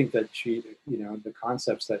artists. So you think that she, the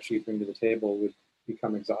concepts that she brings to the table would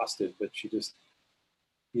become exhausted, but she just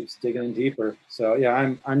keeps digging in deeper. So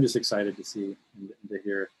yeah, I'm just excited to see and to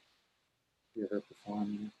hear her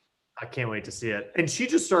perform. I can't wait to see it. And she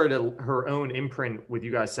just started her own imprint with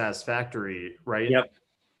you guys, Satisfactory, right? Yep.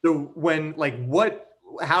 So when, like,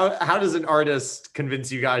 how does an artist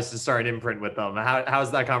convince you guys to start an imprint with them?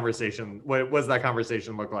 How's that conversation? What does that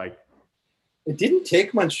conversation look like? It didn't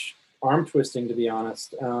take much arm twisting, to be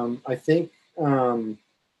honest. I think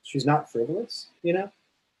she's not frivolous, you know?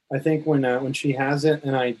 I think when she has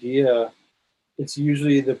an idea, it's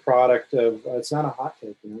usually the product of it's not a hot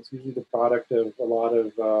take, you know. It's usually the product of a lot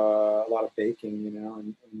of baking, you know.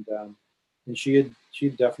 And she had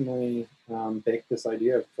definitely baked this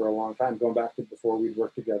idea for a long time, going back to before we'd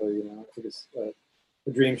worked together, you know. I think it's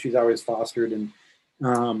a dream she's always fostered, and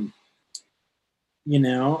you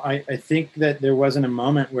know, I think that there wasn't a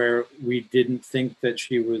moment where we didn't think that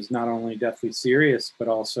she was not only deathly serious, but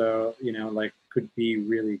also, you know, like could be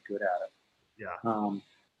really good at it. Yeah.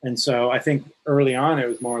 And so I think early on, it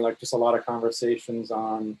was more like just a lot of conversations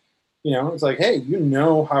on, you know, it's like, hey, you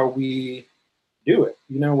know how we do it.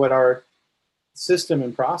 You know what our system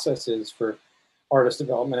and process is for artist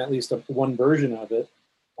development, at least one version of it.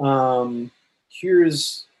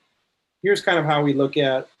 Here's kind of how we look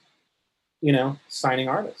at, you know, signing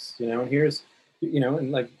artists, you know, and here's, you know,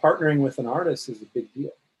 and like partnering with an artist is a big deal,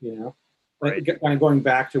 you know. Right. Like, kind of going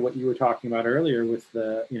back to what you were talking about earlier with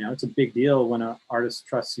the, you know, it's a big deal when an artist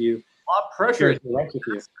trusts you. A lot of pressure. With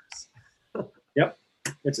you. Yep.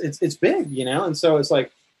 It's big, you know? And so it's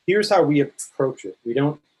like, here's how we approach it. We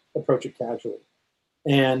don't approach it casually.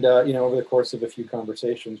 And, you know, over the course of a few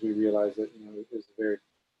conversations, we realized that, you know, it was a very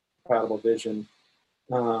compatible vision.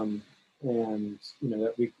 And, you know,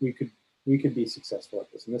 that we could be successful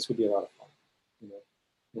at this, and this would be a lot of fun, you know.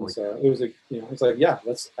 And so it was it's like, yeah,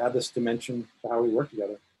 let's add this dimension to how we work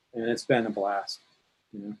together. And it's been a blast.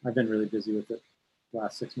 You know, I've been really busy with it the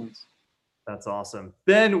last 6 months. That's awesome.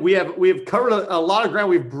 Ben, we have covered a lot of ground.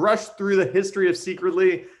 We've brushed through the history of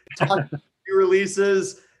Secretly, talked new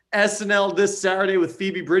releases, SNL this Saturday with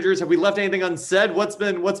Phoebe Bridgers. Have we left anything unsaid? What's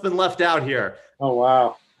been left out here? Oh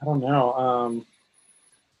wow. I don't know. I'm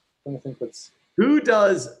trying to think who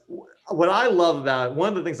does what I love about one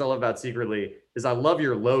of the things I love about Secretly is I love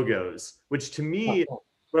your logos, which to me,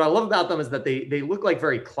 what I love about them is that they look like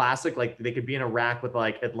very classic. Like they could be in a rack with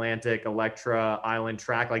like Atlantic, Electra, Island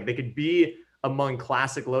Track. Like they could be among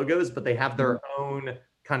classic logos, but they have their own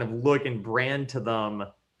kind of look and brand to them.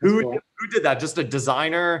 Who did that? Just a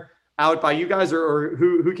designer out by you guys, or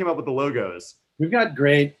who came up with the logos? We've got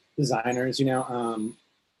great designers,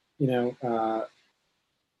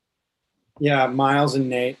 yeah, Miles and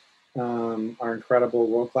Nate are incredible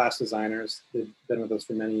world-class designers. They've been with us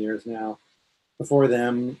for many years now. Before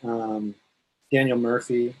them, Daniel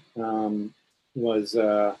Murphy was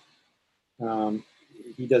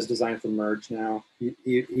he does design for Merge now.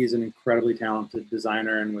 He's an incredibly talented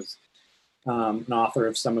designer and was an author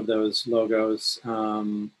of some of those logos.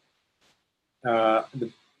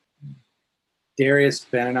 Darius,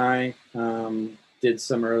 Ben, and I did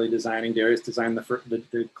some early designing. Darius designed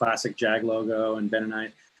the classic Jag logo, and Ben and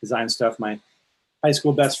I designed stuff. My high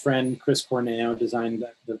school best friend, Chris Corneo, designed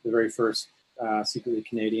the very first Secretly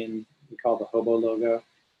Canadian, we call the Hobo logo.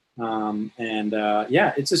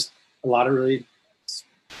 Yeah, it's just a lot of really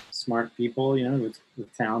smart people, with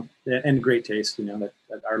talent and great taste, that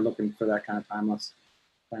are looking for that kind of timeless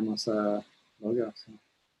logo. So.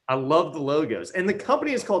 I love the logos. And the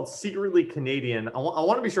company is called Secretly Canadian. I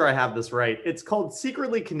want to be sure I have this right. It's called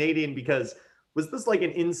Secretly Canadian because was this like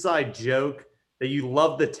an inside joke that you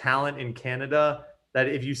love the talent in Canada, that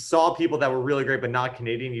if you saw people that were really great but not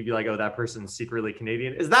Canadian, you'd be like, oh, that person's secretly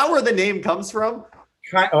Canadian? Is that where the name comes from?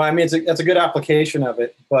 I mean, that's a good application of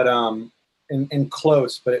it, but and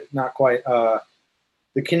close, but not quite.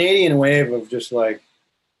 The Canadian wave of just like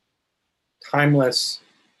timeless,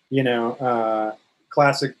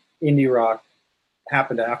 classic indie rock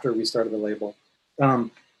happened after we started the label.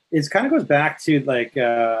 It kind of goes back to like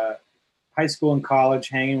high school and college,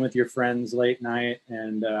 hanging with your friends late night,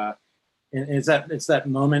 and it's that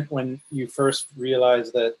moment when you first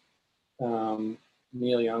realize that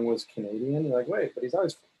Neil Young was Canadian. You're like, wait, but he's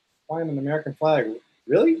always flying an American flag.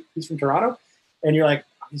 Really? He's from Toronto? And you're like,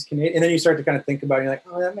 oh, he's Canadian. And then you start to kind of think about it. You're like,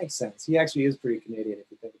 oh, that makes sense. He actually is pretty Canadian if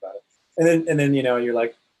you think about it. And then you're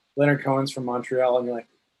like, Leonard Cohen's from Montreal, and you're like,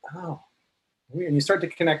 oh, weird. And you start to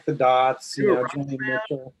connect the dots. Joni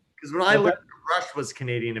Mitchell. Because when I learned Rush was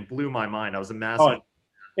Canadian, it blew my mind. I was a massive. Oh,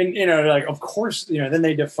 and like, of course, then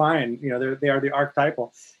they define. They are the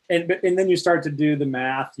archetypal. And then you start to do the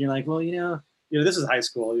math. And you're like, well, this is high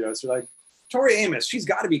school. So you're like, Tori Amos, she's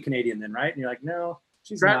got to be Canadian then, right? And you're like, no,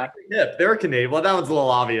 she's not. Yeah, they're Canadian. Well, that one's a little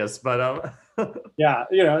obvious, but yeah,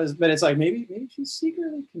 but it's like maybe she's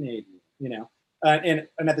secretly Canadian. And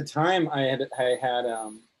at the time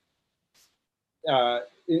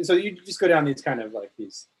so you just go down these kind of like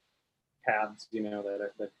these paths, you know,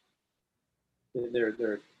 that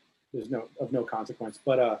there's no consequence.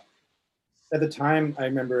 But at the time, I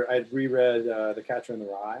remember I'd reread The Catcher in the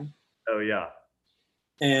Rye. Oh yeah.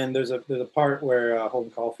 And there's a part where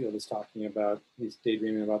Holden Caulfield is talking about, he's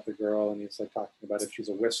daydreaming about the girl, and he's like talking about if she's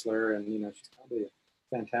a whistler, and you know she's probably a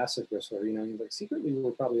fantastic whistler. You know, he's like secretly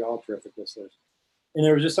we're probably all terrific whistlers. And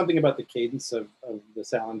there was just something about the cadence of the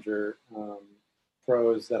Salinger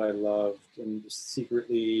prose that I loved, and just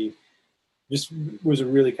secretly, just was a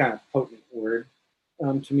really kind of potent word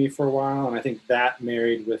to me for a while. And I think that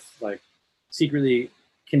married with like secretly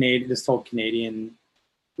Canadian, this whole Canadian,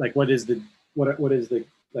 like what is the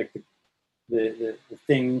like the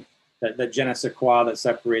thing that je ne sais quoi that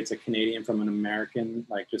separates a Canadian from an American,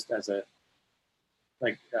 like just as a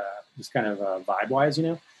like just kind of vibe wise, you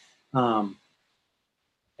know.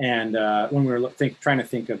 And when we were trying to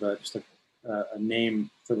think of just a name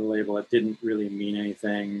for the label that didn't really mean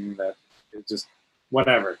anything, that it just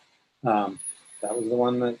whatever, that was the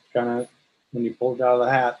one that kind of, when you pulled it out of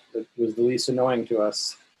the hat, that was the least annoying to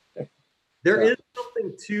us. There is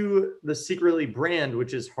something to the Secretly brand,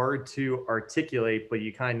 which is hard to articulate, but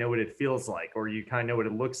you kind of know what it feels like, or you kind of know what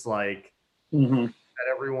it looks like. Mm-hmm. That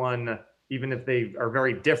everyone, even if they are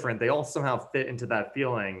very different, they all somehow fit into that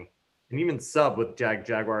feeling. And even Sub with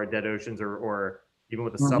Jagjaguwar, Dead Oceans, or even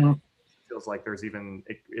with the Sub, it feels like there's even,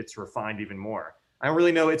 it's refined even more. I don't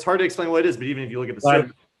really know. It's hard to explain what it is, but even if you look at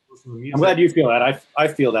the I'm glad you feel that. I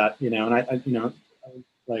feel that, you know, and I you know,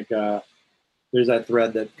 like there's that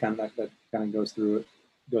thread that kind of goes through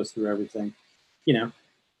everything, you know.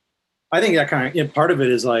 I think that kind of, you know, part of it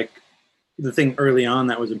is like the thing early on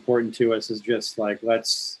that was important to us is just like,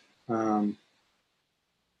 let's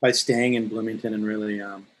by staying in Bloomington and really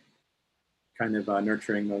kind of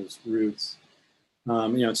nurturing those roots. You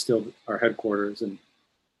know, it's still our headquarters and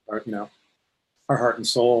our, you know, our heart and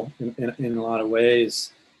soul in a lot of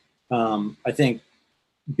ways. I think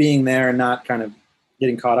being there and not kind of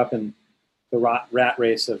getting caught up in the rat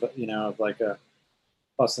race of, you know, of like a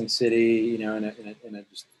bustling city, you know, in a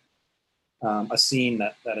just a scene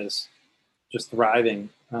that is just thriving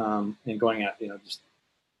and going at, you know, just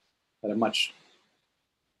at a much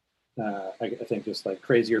I think just like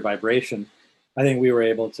crazier vibration. I think we were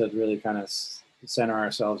able to really kind of center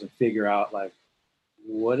ourselves and figure out like,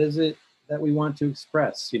 what is it that we want to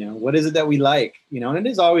express, you know, what is it that we like, you know, and it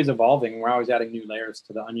is always evolving. We're always adding new layers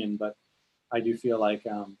to the onion, but I do feel like,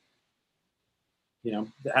 you know,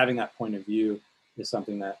 having that point of view is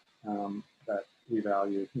something that that we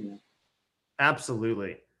value, you know.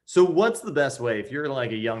 Absolutely. So what's the best way, if you're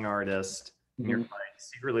like a young artist and you're like,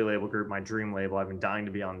 Secretly label group, my dream label, I've been dying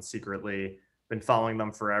to be on Secretly, been following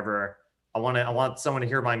them forever, I want someone to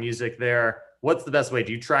hear my music there, what's the best way?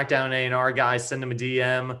 Do you track down an A&R guy, send them a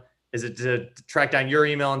DM? Is it to track down your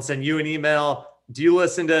email and send you an email? Do you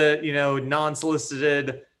listen to, you know,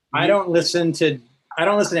 non-solicited? I don't listen to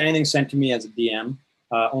anything sent to me as a DM,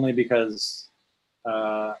 only because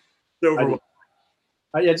overwhelming.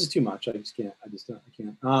 Yeah, just too much. I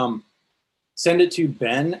can't. Send it to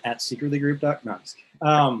ben@secretlygroup.com. No, I'm just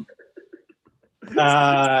kidding.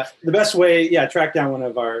 The best way, yeah, track down one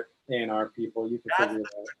of our A&R people. You can That's the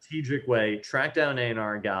strategic way. Track down an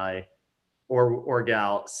A&R guy or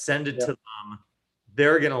gal, send it to them.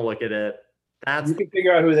 They're going to look at it. You can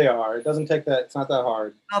figure out who they are. It doesn't take that. It's not that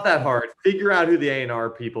hard. Not that hard. Figure out who the A&R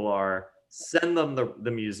people are. Send them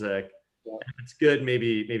the music. Yeah. If it's good,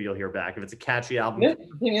 maybe you'll hear back. If it's a catchy album. Yeah,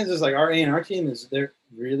 the thing is like our A&R team they're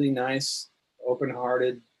really nice,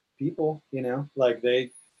 open-hearted people, you know, like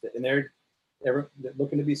they're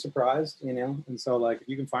looking to be surprised, you know, and so like if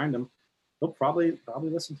you can find them, they'll probably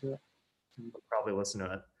listen to it. They'll probably listen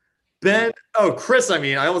to it. Ben, Chris,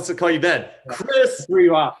 I almost call you Ben. Yeah. Chris, threw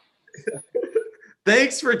you off.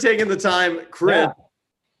 Thanks for taking the time, Chris. Yeah.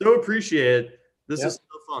 So appreciate it. This is so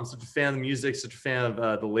fun. I'm such a fan of the music, such a fan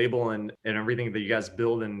of the label and everything that you guys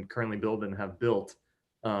build and currently build and have built.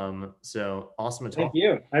 So awesome to talk. Thank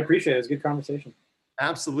you. I appreciate it. It was a good conversation.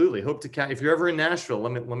 Absolutely. Hope to if you're ever in Nashville,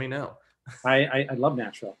 let me know. I love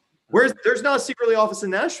Nashville. There's not a Secretly office in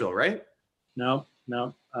Nashville, right? No.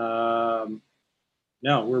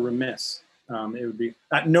 No, we're remiss. It would be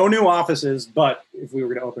no new offices, but if we were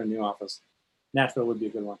going to open a new office, Nashville would be a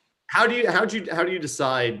good one. How do you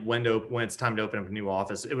decide when it's time to open up a new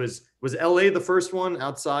office? Was LA the first one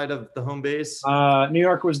outside of the home base? New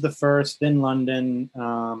York was the first, then London,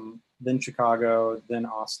 then Chicago, then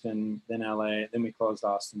Austin, then LA, then we closed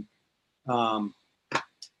Austin.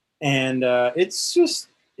 And it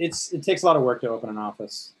takes a lot of work to open an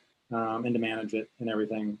office. and to manage it and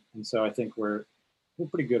everything. And so I think we're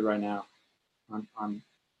pretty good right now on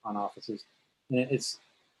offices. And it's,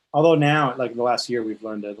 although now, like the last year, we've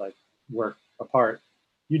learned to like work apart.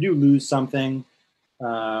 You do lose something.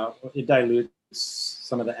 It dilutes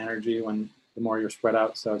some of the energy when the more you're spread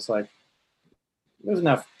out. So it's like there's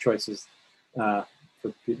enough choices for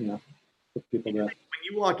people to. When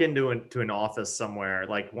you walk into an office somewhere,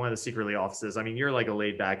 like one of the secretly offices, I mean, you're like a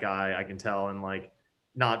laid back guy, I can tell, and like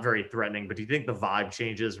not very threatening. But do you think the vibe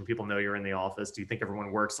changes when people know you're in the office? Do you think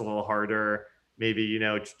everyone works a little harder? Maybe,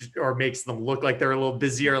 or makes them look like they're a little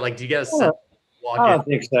busier? Like, do you get a sense? I don't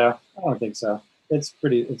think so. It's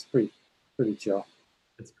pretty chill.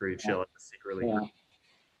 It's pretty chill. Secretly.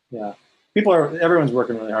 Yeah. Everyone's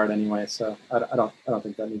working really hard anyway, so I don't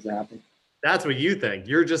think that needs to happen. That's what you think.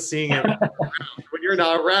 You're just seeing it when you're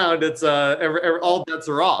not around. It's all bets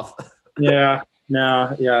are off. Yeah.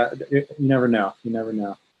 No. Yeah. You never know.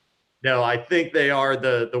 No, I think they are.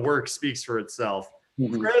 The work speaks for itself.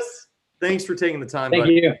 Mm-hmm. Chris, thanks for taking the time. Thank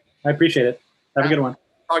you. I appreciate it. Have a good one.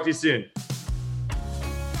 Talk to you soon.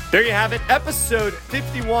 There you have it, episode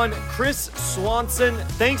 51. Chris Swanson,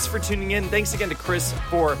 thanks for tuning in. Thanks again to Chris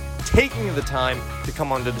for taking the time to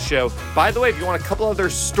come onto the show. By the way, if you want a couple other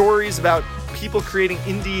stories about people creating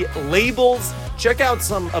indie labels, check out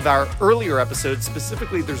some of our earlier episodes.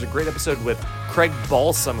 Specifically, there's a great episode with Craig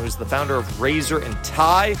Balsam, who's the founder of Razor and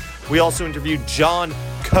Tie. We also interviewed John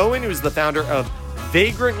Cohen, who's the founder of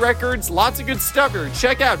Vagrant Records. Lots of good stuff here.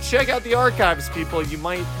 Check out the archives, people.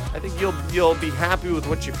 I think you'll be happy with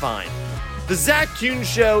what you find. The Zach Kuhn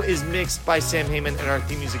Show is mixed by Sam Heyman, and our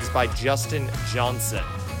theme music is by Justin Johnson.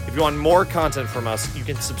 If you want more content from us, you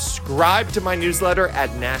can subscribe to my newsletter at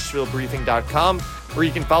NashvilleBriefing.com, or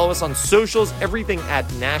you can follow us on socials, everything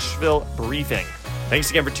at Nashville Briefing. Thanks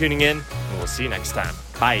again for tuning in, and we'll see you next time.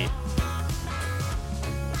 Bye.